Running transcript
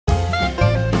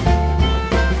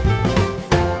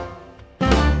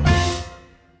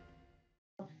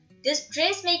This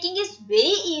dress making is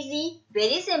very easy,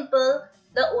 very simple.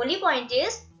 The only point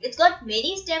is it's got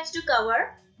many steps to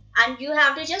cover and you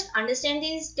have to just understand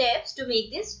these steps to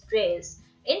make this dress.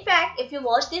 In fact, if you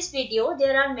watch this video,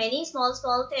 there are many small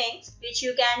things which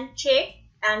you can check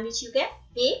and which you can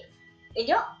make in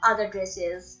your other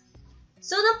dresses.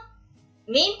 So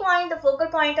the main point, the focal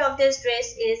point of this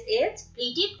dress is its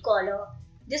pleated collar.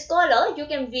 This collar you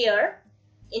can wear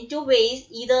in two ways,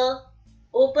 either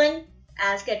open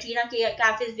as Katrina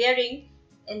Kaif is wearing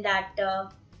in that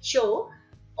show,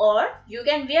 or you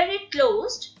can wear it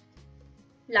closed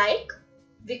like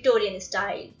Victorian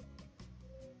style.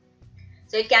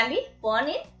 So it can be worn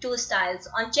in two styles,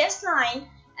 on chest line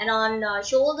and on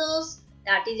shoulders,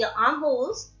 that is your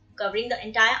armholes, covering the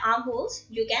entire armholes.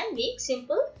 You can make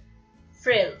simple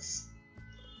frills.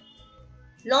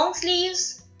 Long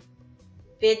sleeves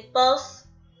with puff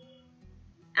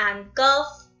and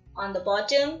cuff on the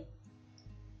bottom.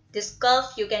 This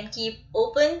cuff you can keep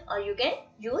open or you can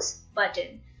use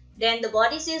button. Then the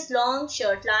bodice is long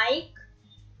shirt like,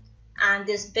 and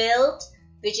this belt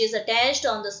which is attached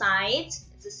on the sides,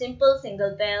 it's a simple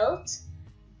single belt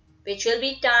which will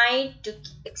be tied to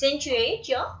accentuate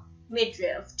your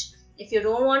midriff. If you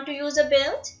don't want to use a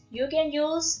belt, you can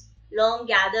use long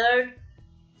gathered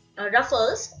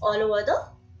ruffles all over the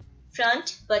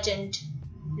front, buttoned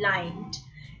lined.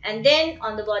 And then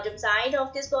on the bottom side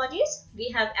of this bodice, we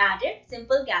have added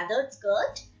simple gathered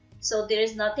skirt. So there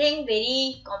is nothing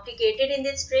very complicated in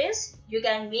this dress. You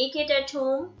can make it at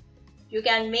home. You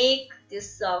can make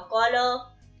this collar,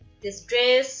 this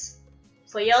dress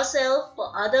for yourself,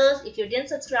 for others. If you didn't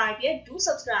subscribe yet, do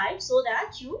subscribe so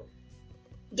that you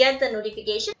get the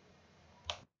notification.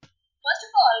 First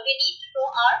of all, we need to know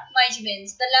our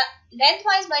measurements. The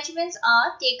lengthwise measurements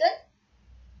are taken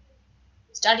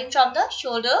starting from the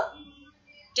shoulder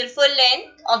till full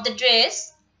length of the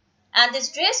dress, and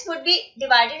this dress would be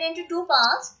divided into two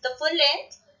parts, the full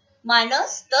length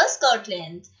minus the skirt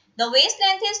length. The waist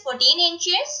length is 14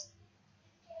 inches,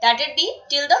 that would be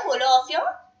till the hollow of your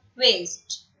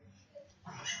waist.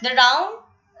 The round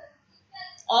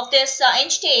of this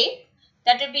inch tape,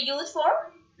 that will be used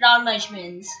for round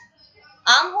measurements.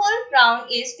 Armhole round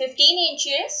is 15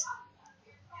 inches.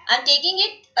 I'm taking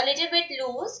it a little bit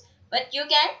loose, but you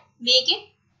can make it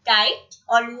tight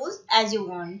or loose as you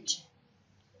want.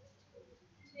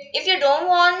 If you don't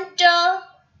want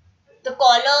the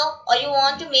collar or you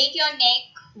want to make your neck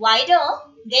wider,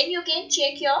 then you can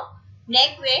check your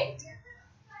neck width.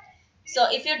 So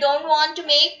if you don't want to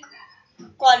make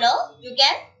collar, you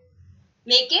can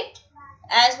make it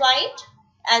as wide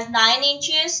as 9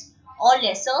 inches or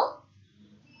lesser.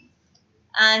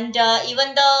 And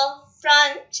even the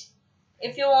front,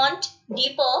 if you want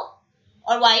deeper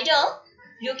or wider,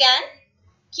 you can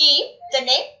keep the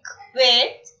neck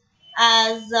width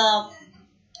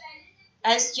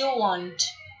as you want,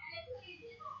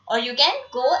 or you can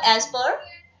go as per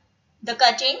the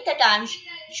cutting that I am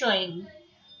showing.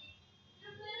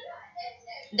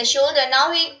 The shoulder,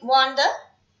 now we want the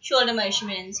shoulder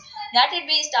measurements. That will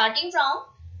be starting from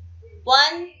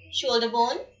one shoulder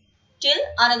bone till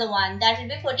another one, that will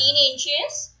be 14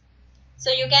 inches.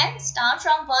 So you can start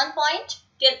from one point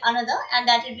till another, and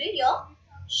that will be your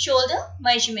shoulder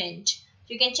measurement.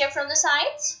 You can check from the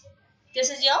sides. This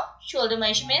is your shoulder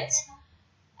measurements.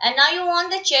 And now you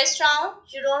want the chest round.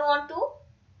 You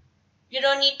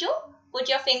don't need to put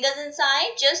your fingers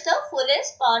inside, just the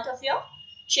fullest part of your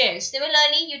chest.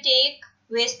 Similarly, you take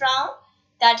waist round,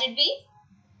 that will be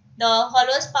the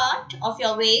hollowest part of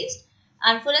your waist,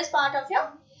 and fullest part of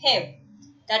your hip,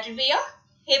 that will be your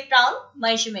hip round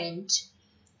measurement.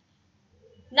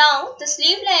 Now the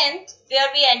sleeve length, where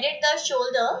we ended the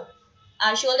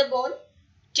shoulder bone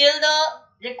till the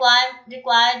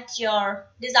required your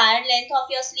desired length of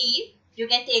your sleeve, you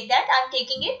can take that. I'm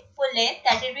taking it full length,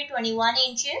 that will be 21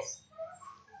 inches.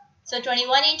 So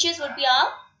 21 inches would be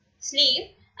our sleeve,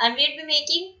 and we'll be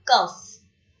making cuff.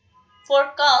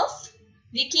 For cuff,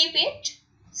 we keep it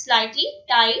slightly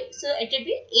tight, so it will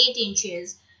be 8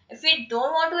 inches. If we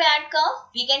don't want to add cuff,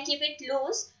 we can keep it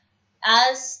loose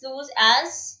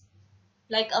as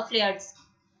like a flared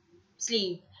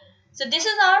sleeve. So this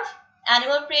is our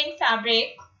animal print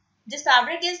fabric. This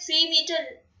fabric is 3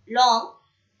 meters long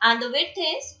and the width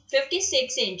is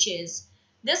 56 inches.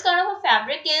 This kind of a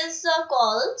fabric is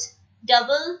called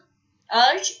double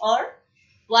edge or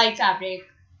wide fabric.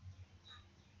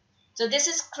 So this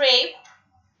is crepe.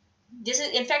 This is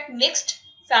in fact mixed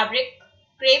fabric,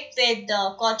 crepe with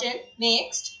cotton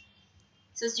mixed.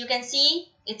 So as you can see,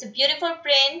 it's a beautiful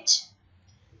print.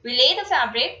 We lay the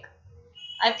fabric.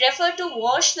 I prefer to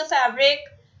wash the fabric,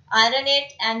 iron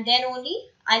it, and then only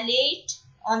I lay it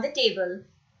on the table.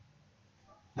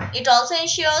 It also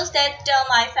ensures that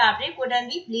my fabric wouldn't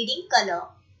be bleeding color.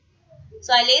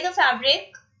 So I lay the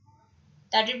fabric,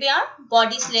 that will be our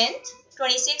body's length,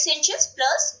 26 inches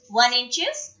plus 1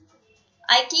 inches.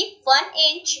 I keep 1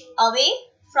 inch away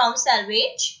from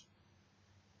selvage.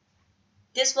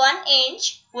 This 1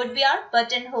 inch would be our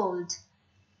buttonhole.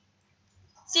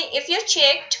 See, if you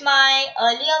checked my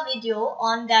earlier video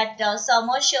on that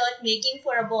summer shirt making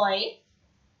for a boy,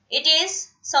 it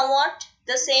is somewhat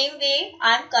the same way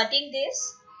I am cutting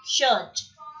this shirt.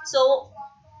 So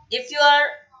if you are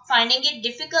finding it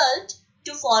difficult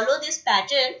to follow this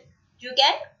pattern, you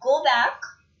can go back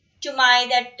to my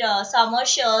summer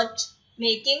shirt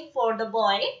making for the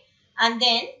boy, and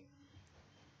then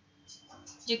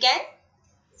you can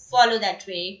follow that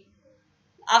way.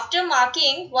 After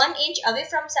marking 1 inch away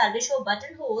from selvage for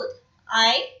buttonhole,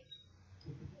 I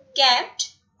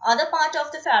kept other part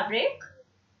of the fabric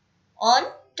on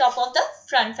top of the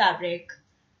front fabric.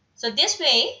 So this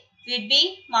way we'd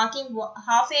be marking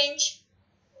 ½ inch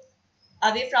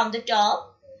away from the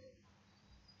top,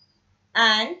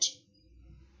 and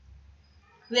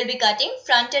we'll be cutting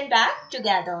front and back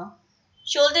together.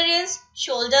 Shoulder is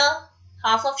shoulder,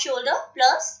 half of shoulder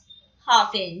plus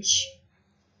 ½ inch.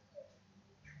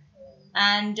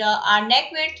 And our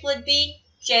neck width would be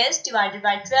chest divided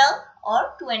by 12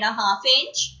 or 2.5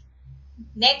 inch.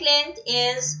 Neck length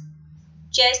is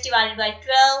chest divided by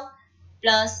 12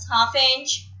 plus ½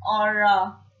 inch,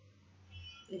 or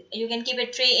you can keep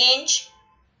it 3 inch.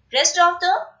 Rest of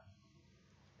the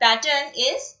pattern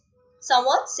is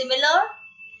somewhat similar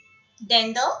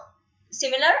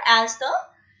as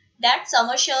that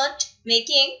summer shirt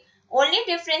making. Only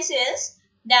difference is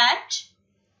that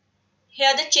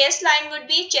here the chest line would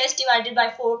be chest divided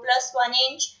by 4 plus 1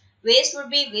 inch, waist would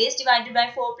be waist divided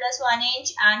by 4 plus 1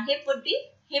 inch, and hip would be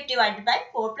hip divided by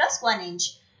 4 plus 1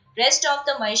 inch. Rest of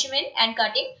the measurement and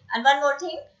cutting. And one more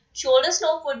thing, shoulder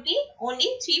slope would be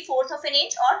only 3/4 of an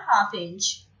inch or ½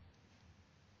 inch,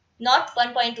 not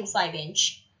 1.25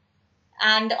 inch.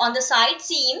 And on the side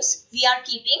seams, we are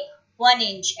keeping 1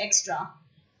 inch extra.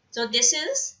 So this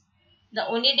is the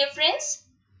only difference.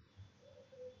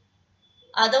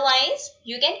 Otherwise,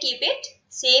 you can keep it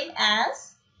same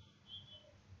as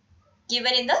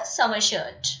given in the summer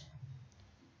shirt.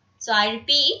 So I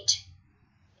repeat,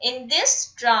 in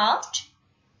this draft,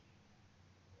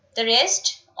 the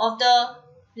rest of the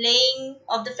laying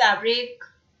of the fabric,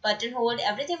 buttonhole,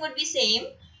 everything would be same.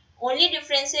 Only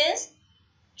difference is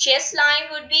chest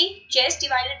line would be chest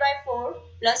divided by 4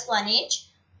 plus 1 inch.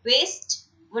 Waist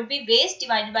would be waist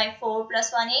divided by 4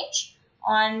 plus 1 inch.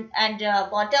 And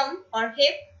bottom or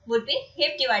hip would be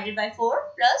hip divided by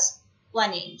 4 plus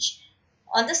 1 inch.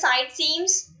 On the side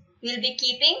seams, we will be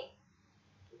keeping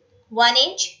 1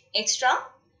 inch extra,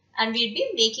 and we will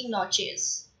be making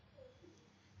notches.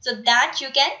 So that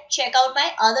you can check out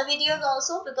my other videos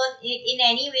also, because in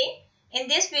any way in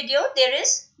this video there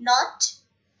is not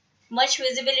much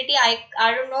visibility.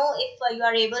 I don't know if you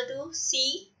are able to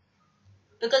see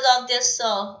because of this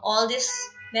all this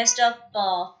messed up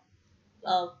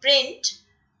print.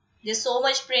 There's so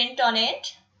much print on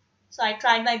it, so I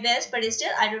tried my best, but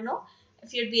still I don't know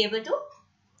if you'll be able to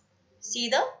see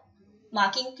the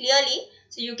marking clearly.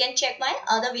 So you can check my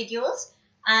other videos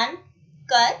and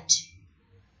cut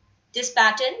this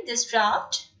pattern, this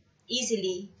draft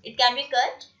easily. It can be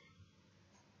cut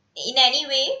in any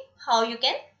way how you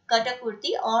can cut a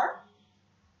kurti or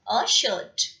a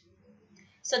shirt.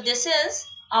 So this is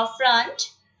our front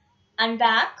and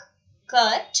back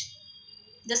cut.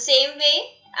 The same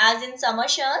way as in summer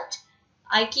shirt,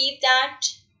 I keep that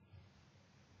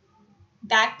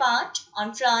back part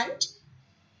on front,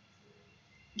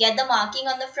 get the marking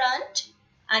on the front,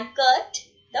 and cut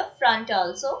the front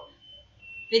also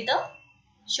with the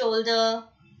shoulder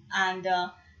and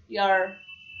your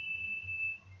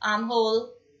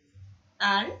armhole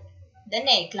and the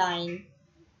neckline.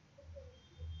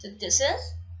 So this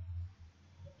is,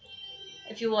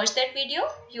 if you watch that video,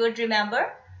 you would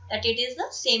remember that it is the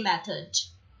same method.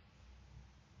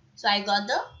 So I got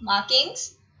the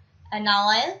markings, and now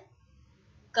I'll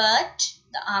cut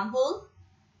the armhole,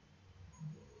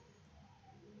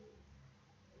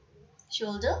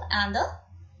 shoulder and the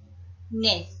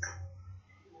neck.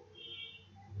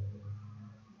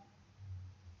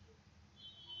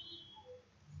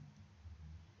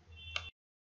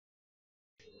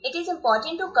 It is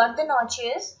important to cut the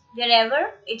notches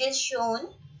wherever it is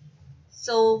shown.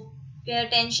 So pay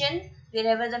attention,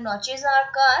 wherever the notches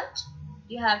are cut,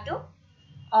 you have to,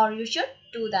 or you should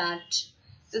do that,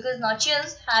 because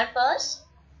notches help us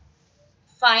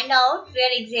find out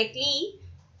where exactly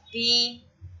the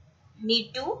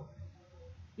need to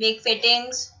make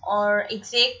fittings or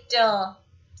exact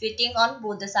fitting on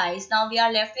both the sides. Now we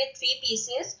are left with 3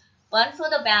 pieces, one for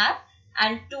the back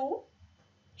and 2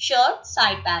 shirt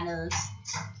side panels.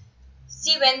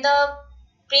 See, when the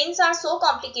prints are so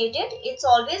complicated, it's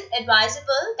always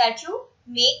advisable that you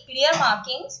make clear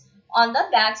markings on the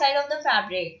back side of the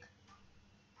fabric.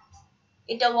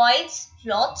 It avoids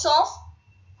lots of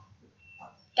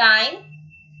time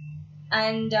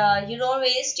and you don't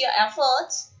waste your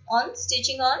efforts on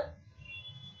stitching on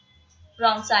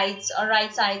wrong sides or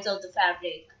right sides of the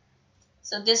fabric.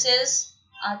 So this is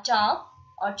our top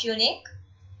or tunic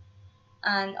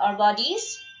and our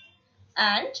bodies,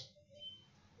 and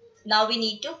now we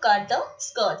need to cut the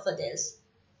skirt for this.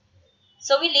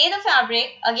 So we lay the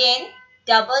fabric again,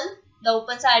 double. The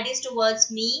open side is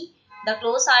towards me, the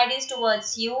closed side is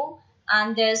towards you,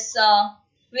 and this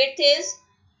width is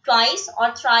twice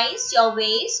or thrice your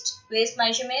waist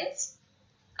measurements,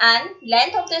 and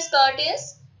length of the skirt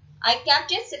is, I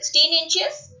kept it 16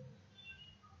 inches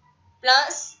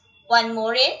plus 1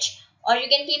 more inch, or you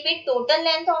can keep it total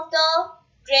length of the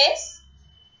dress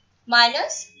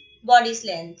minus body's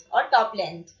length or top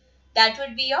length. That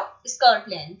would be your skirt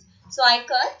length. So I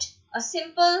cut a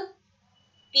simple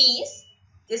piece.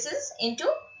 This is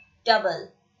into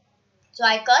double. So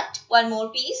I cut 1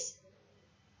 more piece.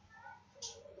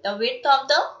 The width of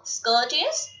the skirt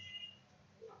is.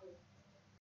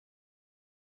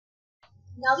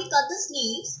 Now we cut the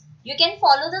sleeves. You can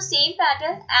follow the same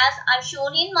pattern as I've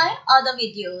shown in my other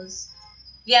videos.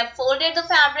 We have folded the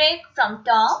fabric from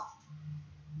top,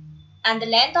 and the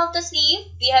length of the sleeve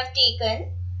we have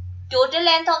taken total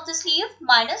length of the sleeve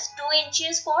minus 2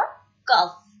 inches for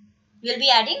cuff. We'll be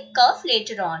adding cuff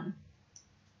later on.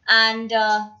 And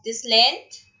this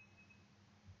length,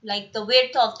 like the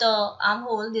width of the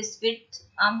armhole, this width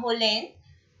armhole length,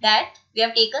 that we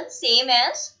have taken same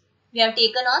as we have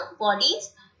taken on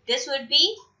bodies. This would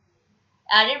be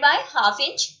added by ½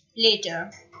 inch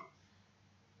later.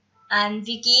 And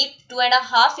we keep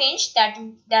 2½ inch, that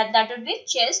would be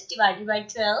chest divided by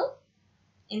 12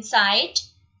 inside.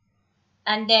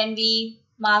 And then we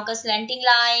mark a slanting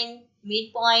line,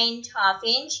 midpoint, ½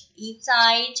 inch each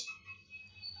side,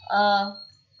 a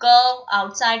curve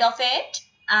outside of it,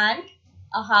 and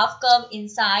a half curve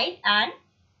inside, and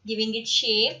giving it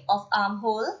shape of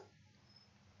armhole.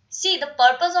 See, the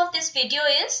purpose of this video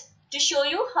is to show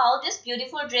you how this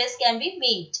beautiful dress can be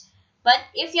made. But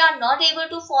if you are not able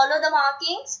to follow the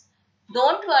markings,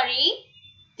 don't worry,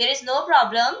 there is no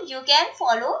problem. You can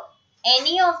follow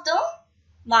any of the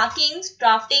markings,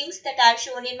 draftings that I have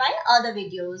shown in my other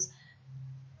videos.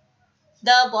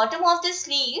 The bottom of the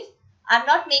sleeve I am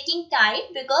not making tight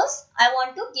because I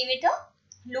want to give it a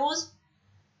loose,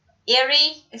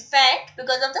 airy effect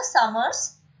because of the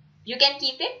summers. You can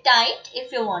keep it tight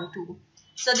if you want to.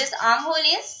 So this armhole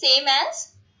is same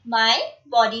as my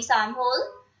body's armhole.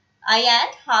 I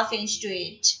add ½ inch to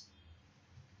it.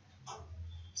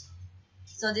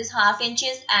 So this ½ inch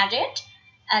is added,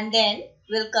 and then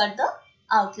we'll cut the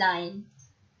outline.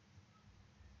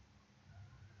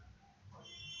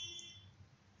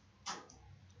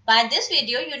 By this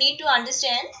video, you need to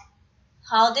understand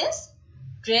how this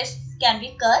dress can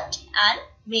be cut and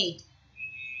made.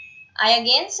 I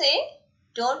again say,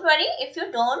 don't worry if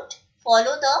you don't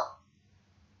follow the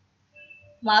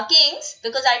markings,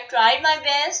 because I tried my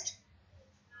best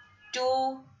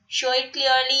to show it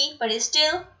clearly, but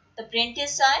still the print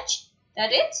is such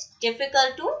that it's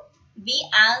difficult to be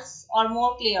as or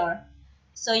more clear.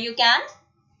 So you can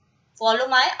follow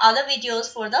my other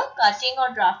videos for the cutting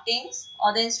or draftings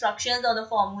or the instructions or the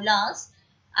formulas.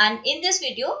 And in this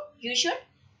video, you should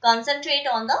concentrate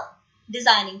on the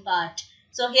designing part.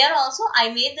 So here also I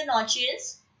made the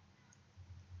notches.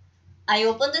 I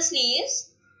open the sleeves,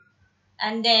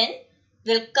 and then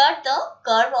we'll cut the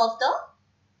curve of the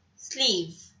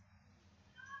sleeve.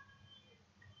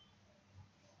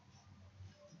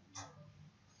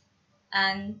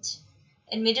 And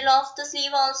in middle of the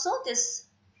sleeve also, this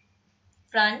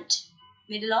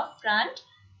middle of front,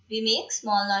 we make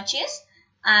small notches.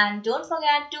 And don't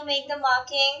forget to make the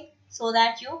marking so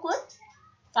that you could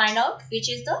find out which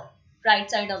is the right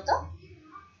side of the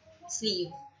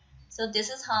sleeve. So this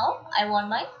is how I want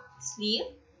my sleeve,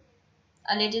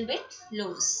 a little bit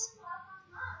loose.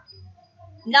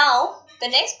 Now the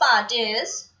next part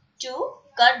is to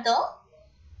cut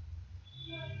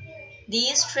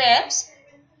these straps,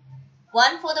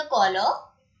 one for the collar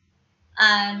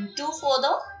and 2 for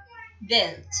the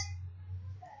belt.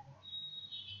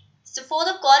 So for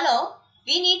the collar,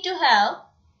 we need to have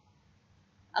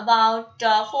about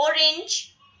 4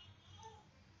 inch.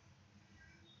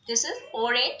 This is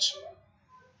 4 inch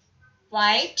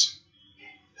white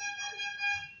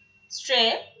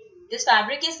strip. This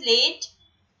fabric is laid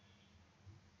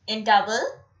in double.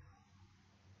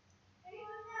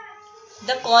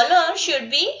 The collar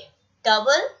should be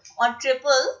double or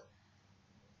triple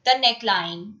the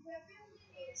neckline.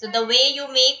 So the way you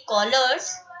make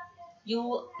collars,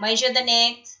 you measure the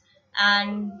necks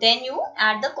and then you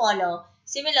add the collar.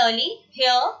 Similarly,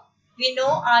 here we know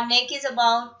our neck is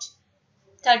about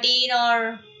 13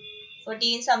 or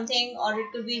 14 something, or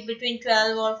it could be between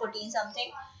 12 or 14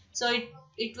 something. So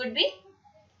it would be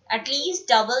at least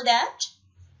double that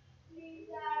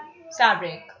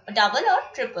fabric, double or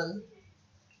triple.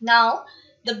 Now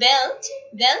the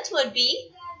belt would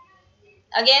be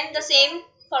again the same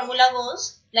formula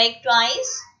goes, like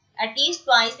twice, at least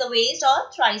twice the waist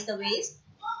or thrice the waist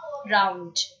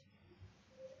round.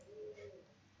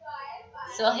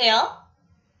 So here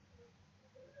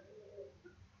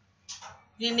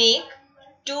we make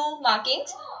two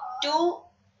markings, two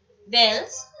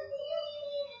belts.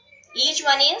 Each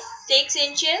one is 6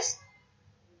 inches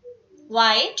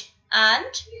wide and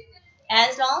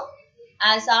as long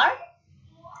as our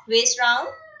waist round,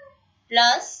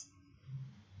 plus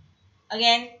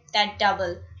again that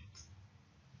double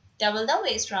the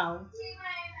waist round.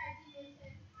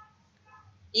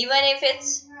 Even if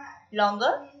it's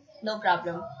longer, no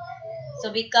problem.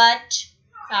 So we cut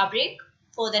fabric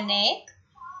for the neck.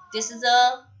 This is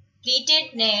a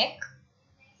pleated neck.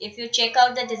 If you check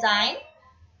out the design,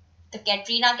 the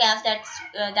Katrina cap that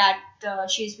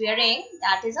she's wearing,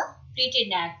 that is a pleated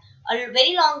neck. A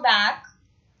very long back,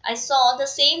 I saw the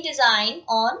same design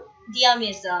on Dia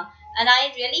Mirza, and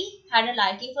I really had a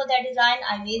liking for that design.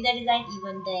 I made that design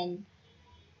even then.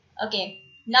 Okay,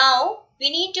 now we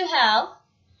need to have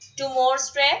two more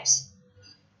straps.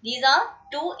 These are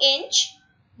 2-inch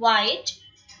wide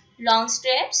long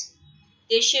straps.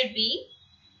 They should be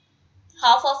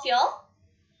half of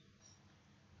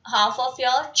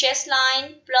your chest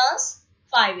line plus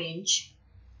 5-inch.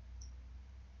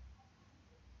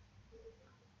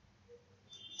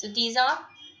 So these are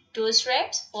two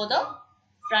straps for the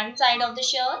front side of the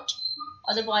shirt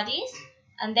or the bodies,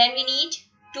 and then we need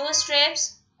two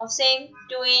straps of same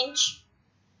 2-inch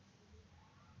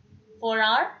for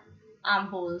our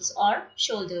armholes or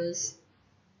shoulders.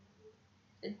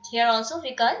 Here also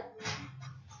we cut.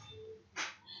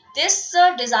 This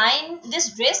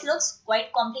this dress looks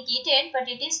quite complicated, but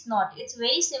it is not. It's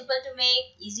very simple to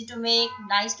make, easy to make,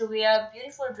 nice to wear,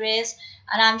 beautiful dress,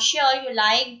 and I'm sure you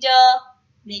liked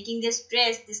making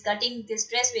cutting this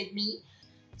dress with me.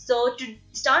 So to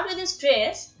start with this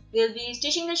dress, we'll be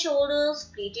stitching the shoulders,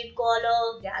 pleated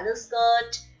collar, gala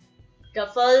skirt,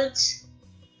 ruffles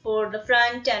for the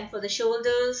front and for the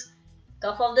shoulders,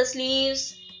 cuff of the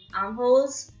sleeves,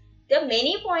 armholes. There are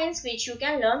many points which you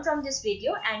can learn from this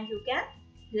video and you can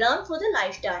learn for the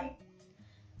lifetime.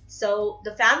 So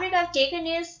the fabric I've taken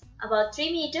is about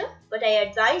 3 meters, but I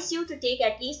advise you to take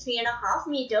at least 3.5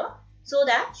 meters so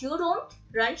that you don't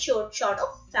run short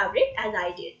of fabric as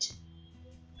I did.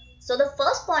 So the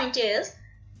first point is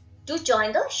to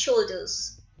join the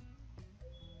shoulders.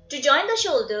 To join the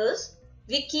shoulders,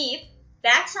 we keep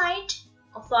back side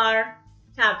of our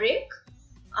fabric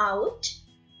out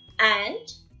and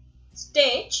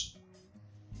stitch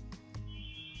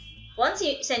 1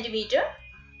 centimeter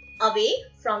away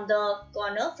from the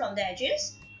corner, from the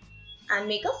edges, and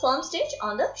make a firm stitch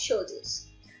on the shoulders.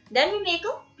 Then we make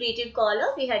a pleated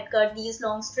collar. We had cut these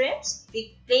long strips.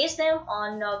 We place them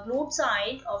on the glued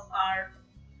side of our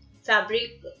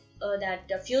fabric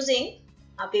fusing,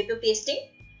 our paper pasting,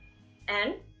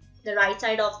 and the right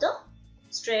side of the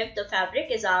strip, the fabric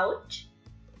is out,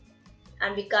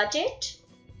 and we cut it.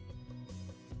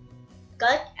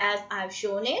 Cut as I've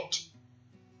shown it,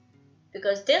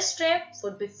 because this strip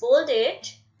would be folded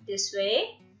this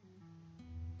way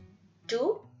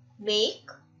to make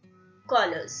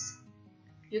collars.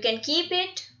 You can keep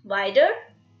it wider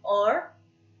or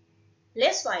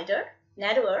less wider,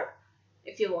 narrower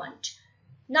if you want.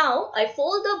 Now I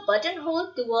fold the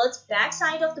buttonhole towards back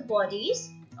side of the bodies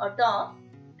or top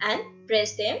and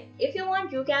press them. If you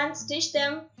want, you can stitch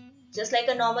them just like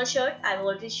a normal shirt. I've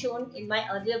already shown in my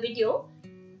earlier video.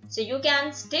 So you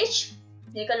can stitch,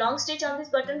 make a long stitch on this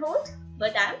buttonhole,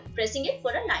 but I'm pressing it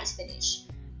for a nice finish.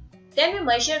 Then we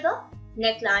measure the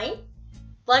neckline,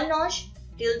 1 notch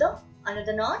till the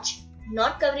another notch,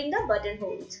 not covering the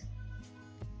buttonholes.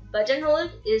 Buttonhole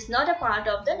is not a part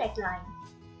of the neckline.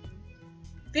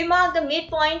 We mark the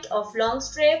midpoint of long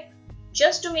strip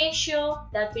just to make sure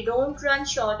that we don't run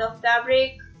short of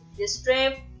fabric, this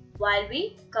strip, while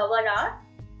we cover our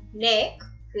neck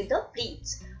with the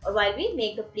pleats, or while we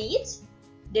make the pleats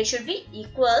they should be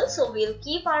equal. So we'll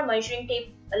keep our measuring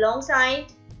tape alongside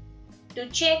to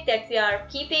check that we are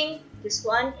keeping this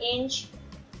 1 inch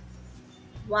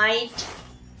white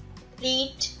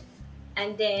pleat,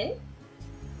 and then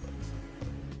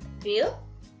we'll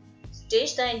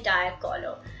stitch the entire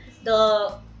collar.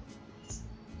 The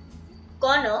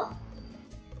corner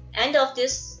end of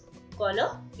this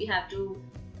collar we have to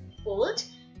fold.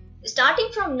 Starting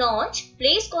from notch,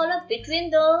 place collar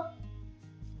between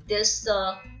this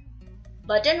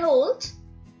buttonhole,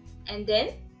 and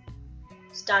then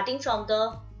starting from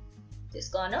this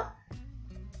corner,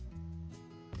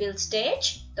 we'll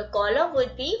stitch. The collar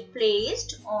would be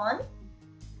placed on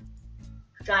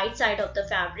right side of the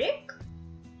fabric.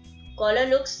 Collar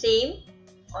looks same,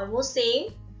 almost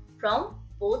same from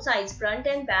both sides, front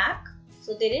and back.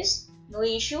 So there is no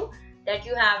issue that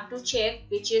you have to check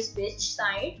which is which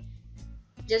side.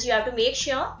 Just you have to make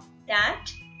sure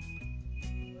that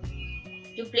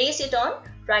you place it on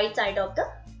right side of the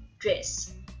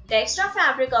dress. The extra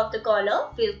fabric of the collar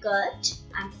we'll cut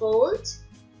and fold.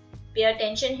 Pay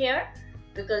attention here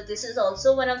because this is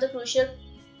also one of the crucial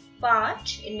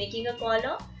part in making a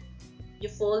collar. You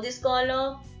fold this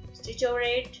collar, stitch over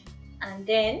it, and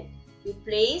then you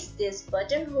place this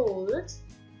buttonholes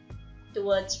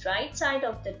towards right side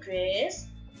of the dress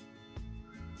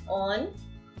on,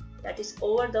 that is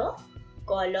over the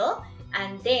collar,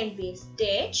 and then we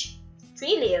stitch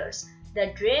 3 layers,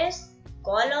 the dress,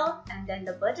 collar, and then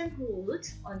the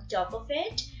buttonholes on top of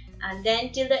it, and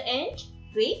then till the end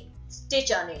we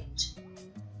stitch on it.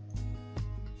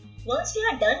 Once we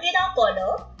are done with our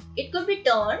collar, it could be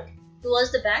turned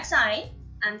towards the back side,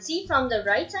 and see from the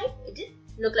right side it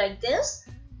will look like this.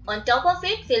 On top of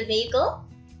it we'll make a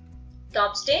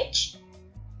top stitch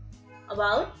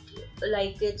about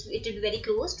like it will be very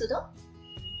close to the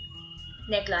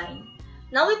neckline.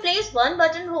 Now we place one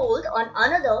buttonhole on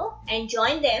another and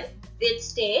join them with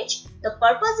stitch. The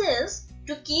purpose is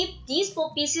to keep these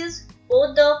 4 pieces,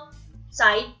 both the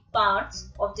side parts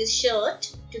of this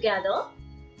shirt together,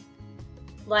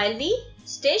 while we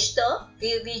stitch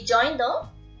we join the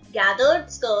gathered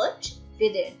skirt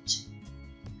with it.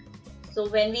 So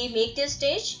when we make this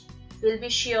stitch, we'll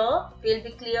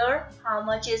be clear how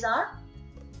much is our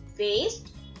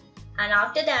waist, and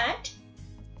after that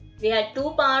we had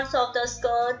 2 parts of the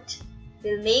skirt.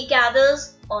 We'll make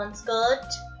gathers on skirt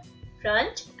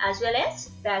front as well as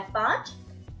back part.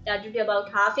 That will be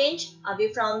about ½ inch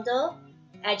away from the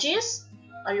edges.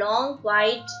 A long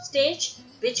white stitch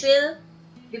which will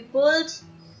be pulled,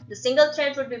 the single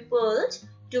thread would be pulled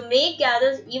to make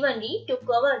gathers evenly to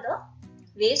cover the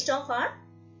waist of our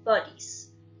bodies.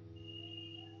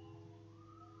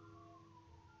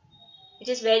 It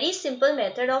is very simple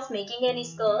method of making any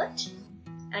skirt,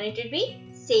 and it will be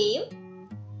same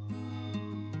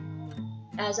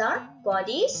as our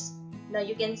bodies. Now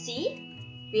you can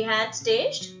see we had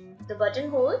stitched the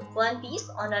buttonhole one piece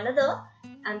on another,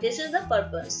 and this is the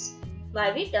purpose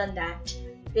why we done that.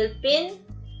 We'll pin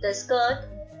the skirt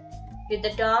with the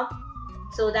top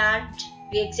so that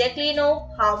we exactly know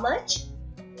how much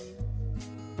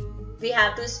we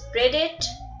have to spread it.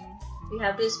 We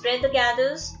have to spread the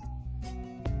gathers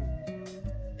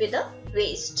with the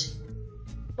waist.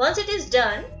 Once it is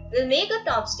done, we'll make a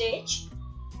top stitch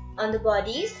on the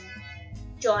body's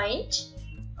joint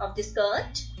of the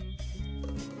skirt.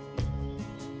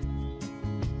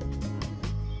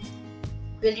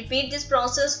 We'll repeat this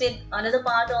process with another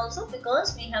part also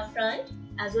because we have front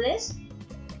as well as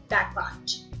back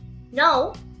part.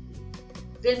 Now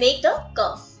we'll make the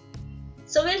cuff.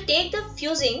 So we'll take the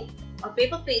fusing or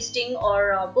paper pasting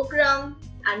or bukram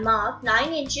and mark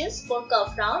 9 inches for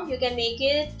cuff round. You can make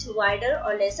it wider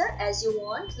or lesser as you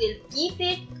want. We'll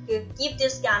keep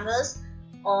this canvas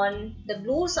on the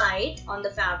blue side on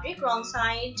the fabric, wrong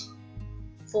side,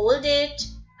 fold it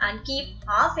and keep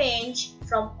 ½ inch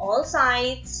from all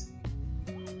sides,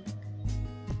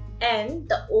 and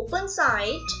the open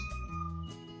side,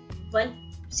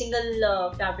 one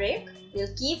single fabric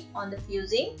we'll keep on the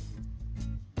fusing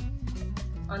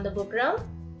on the bukram,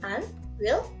 and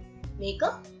we'll make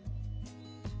a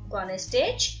corner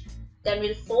stitch. Then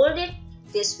we'll fold it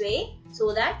this way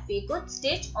so that we could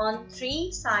stitch on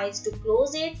 3 sides to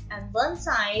close it, and one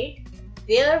side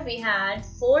where we had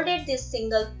folded this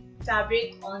single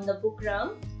fabric on the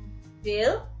bukram,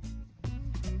 we'll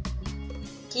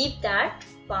keep that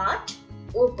part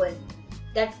open.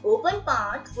 That open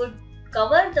part would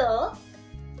cover the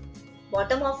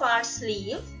bottom of our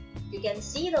sleeve. You can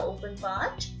see the open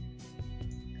part.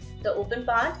 The open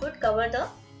part would cover the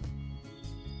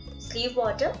sleeve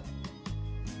bottom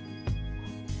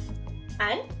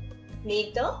and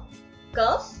make the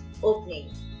cuff opening.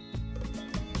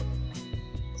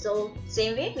 So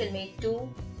same way we'll make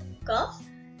 2 cuff,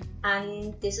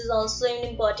 and this is also an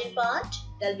important part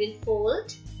that we'll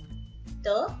fold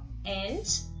the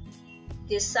ends.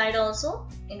 This side also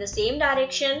in the same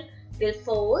direction we'll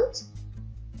fold,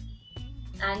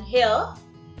 and here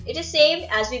it is same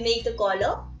as we make the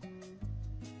collar.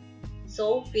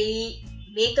 So we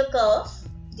make the curve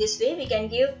this way. We can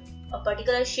give a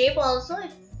particular shape also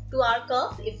to our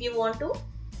curve if you want to.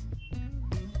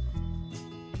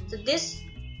 So this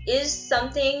is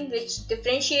something which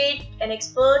differentiates an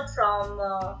expert from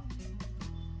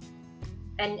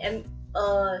an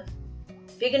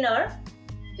beginner,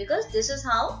 because this is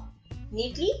how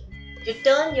neatly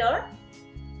return your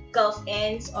cuff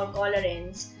ends or collar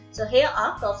ends. So here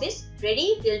our cuff is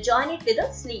ready. We'll join it with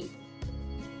a sleeve.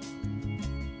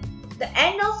 The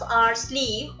end of our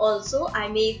sleeve also I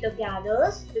made the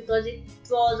gathers because it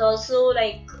was also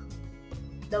like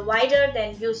the wider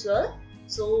than usual.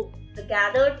 So the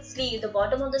gathered sleeve, the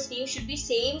bottom of the sleeve should be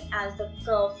same as the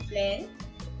cuff length,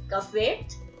 cuff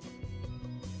width.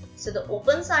 So the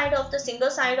open side of the single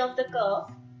side of the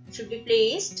cuff should be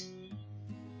placed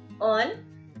on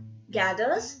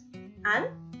gathers and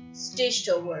stitched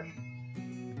over.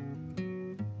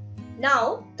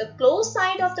 Now the closed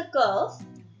side of the cuff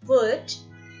would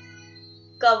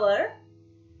cover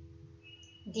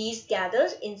these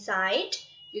gathers inside.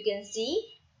 You can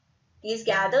see these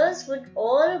gathers would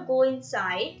all go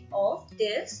inside of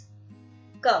this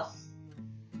cuff.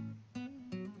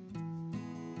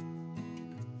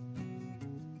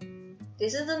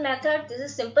 This is the method, this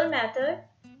is simple method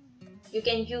you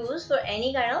can use for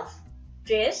any kind of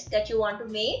dress that you want to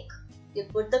make. You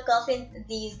put the cuff in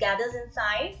these gathers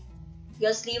inside,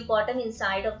 your sleeve bottom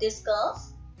inside of this cuff.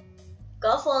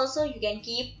 Cuff also you can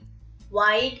keep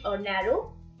wide or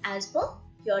narrow as per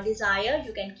your desire.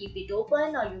 You can keep it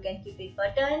open or you can keep it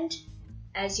buttoned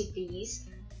as you please.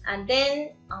 And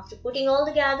then after putting all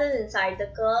the gathers inside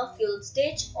the cuff, you'll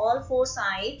stitch all 4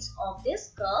 sides of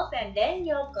this cuff, and then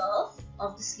your cuff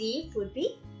of the sleeve would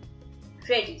be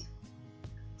ready.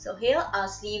 So here our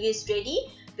sleeve is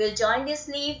ready. We'll join this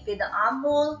sleeve with the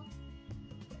armhole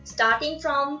starting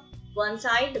from one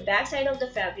side, the back side of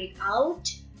the fabric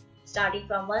out, starting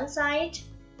from one side.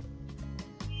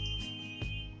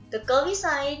 The curvy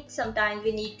side sometimes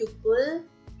we need to pull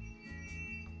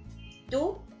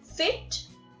to fit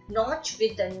notch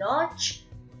with the notch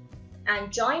and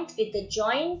joint with the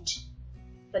joint,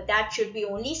 but that should be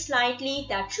only slightly,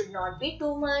 that should not be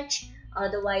too much,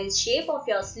 otherwise shape of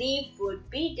your sleeve would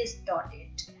be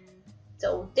distorted.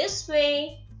 So this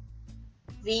way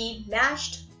we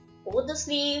matched both the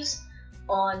sleeves.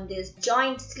 On this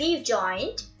joint, sleeve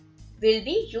joint, we'll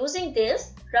be using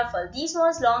this ruffle. These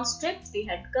was long strips we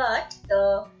had cut,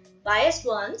 the biased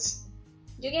ones.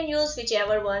 You can use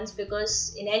whichever ones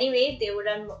because in any way they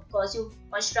wouldn't cause you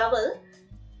much trouble.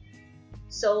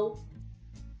 So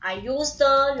I used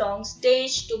the long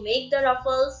stitch to make the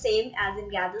ruffle same as in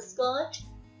gather skirt,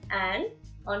 and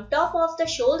on top of the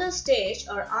shoulder stitch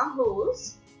or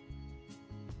armholes,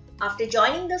 after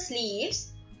joining the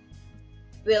sleeves,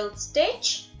 we'll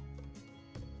stitch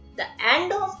the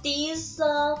end of these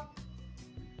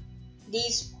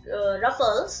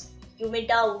ruffles. You may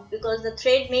doubt because the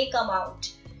thread may come out.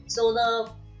 So the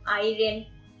iron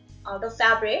out of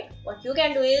fabric, what you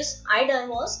can do is, I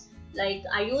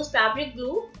used fabric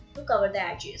glue to cover the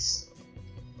edges.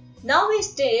 Now we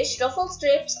stitch ruffle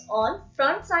strips on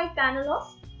front side panel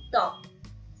of top.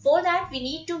 For that we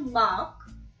need to mark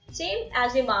same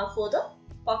as we mark for the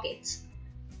pockets.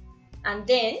 And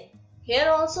then here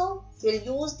also we'll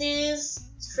use these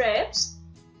strips.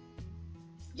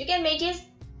 You can make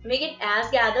it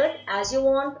as gathered as you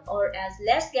want, or as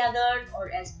less gathered,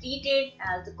 or as pleated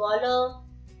as the collar.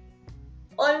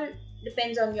 All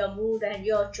depends on your mood and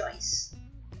your choice.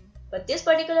 But this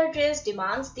particular dress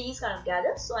demands these kind of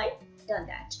gathers, so I done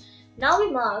that. Now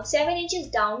we mark 7 inches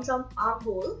down from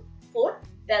armhole for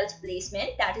belt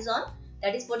placement. That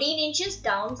is 14 inches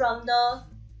down from the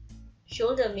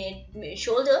shoulder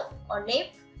or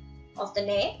nape of the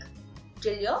neck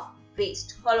till your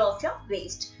waist, hollow of your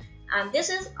waist. And this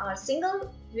is our single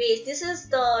waist. This is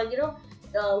the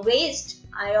the waist.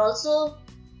 I also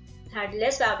had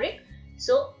less fabric,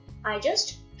 so I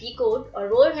just picoed or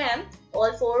roll hem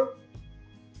all 4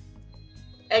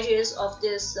 edges of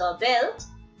this belt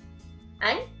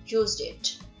and used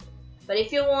it. But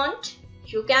if you want,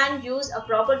 you can use a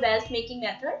proper belt making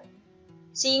method,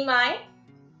 seeing my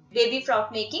baby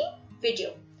frock making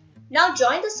video. Now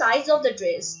join the sides of the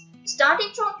dress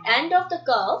starting from end of the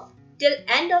curve till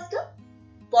end of the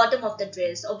bottom of the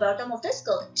dress or bottom of the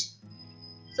skirt.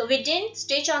 So we didn't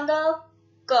stitch on the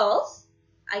curve.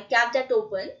 I kept that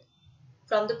open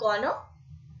from the corner,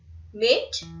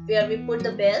 mid where we put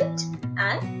the belt,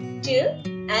 and till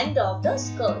end of the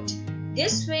skirt.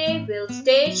 This way we'll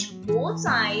stitch both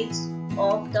sides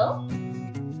of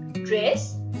the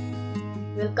dress.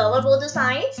 We'll cover both the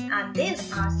sides, and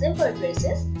these are simple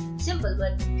dresses. Simple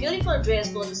but beautiful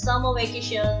dress for the summer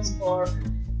vacations, for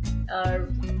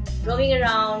roaming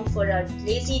around, for a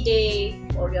lazy day,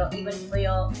 or even for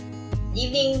your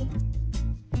evening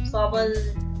formal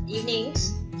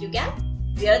evenings. You can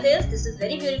wear this. This is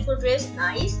very beautiful dress,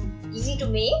 nice, easy to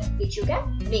make, which you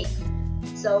can make.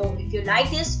 So if you like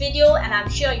this video, and I'm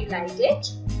sure you like it,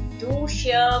 do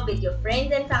share with your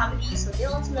friends and family so they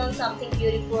also learn something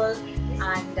beautiful,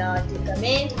 and do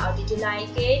comment how did you like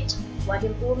it, what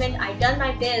improvement. I done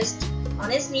my best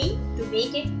honestly to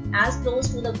make it as close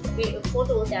to the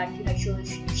photo that you have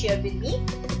shared with me.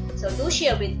 So do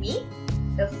share with me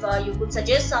if you could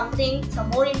suggest something, some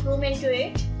more improvement to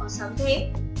it, or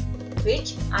something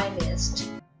which I missed.